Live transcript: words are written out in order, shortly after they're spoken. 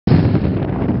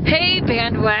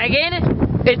bandwagon.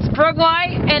 It's Brooke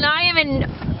and I am in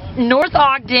North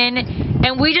Ogden,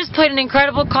 and we just played an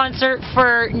incredible concert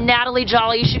for Natalie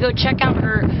Jolley. You should go check out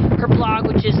her blog,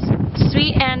 which is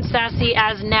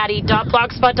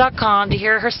sweetandsassy.natty.blogspot.com, to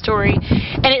hear her story.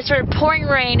 And it started pouring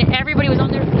rain. Everybody was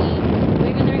on their feet,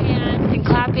 waving their hands and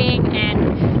clapping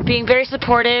and being very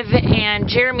supportive, and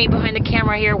Jeremy behind the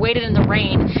camera here waited in the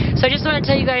rain. So I just want to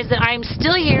tell you guys that I'm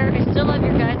still here. I still love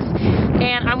your guts,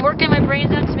 and I'm working my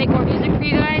brains out to make more music for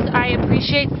you guys. I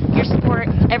appreciate your support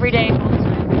every day, all the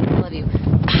time. I love you.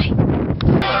 Bye.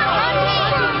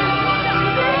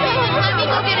 Let me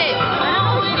go get it.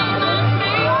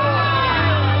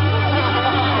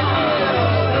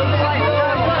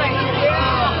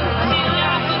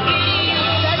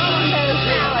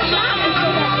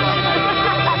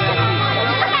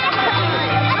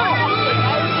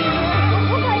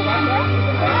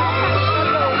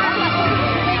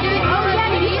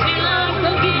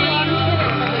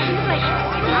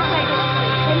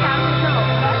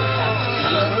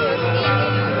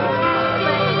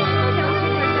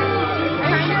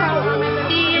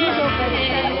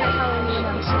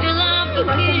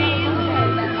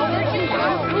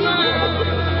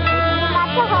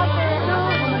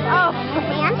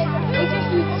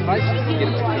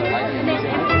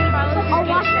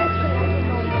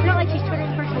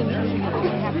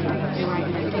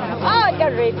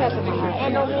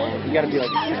 You gotta be like.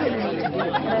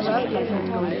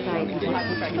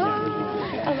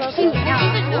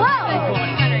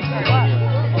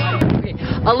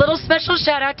 A little special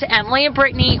shout out to Emily and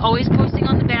Brittany, always posting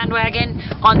on the bandwagon,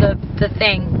 on the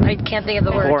thing. I can't think of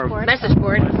the word. Forum. Message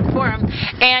board. Forum.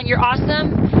 And you're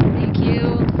awesome. Thank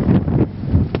you.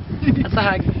 That's a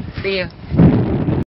hug for you.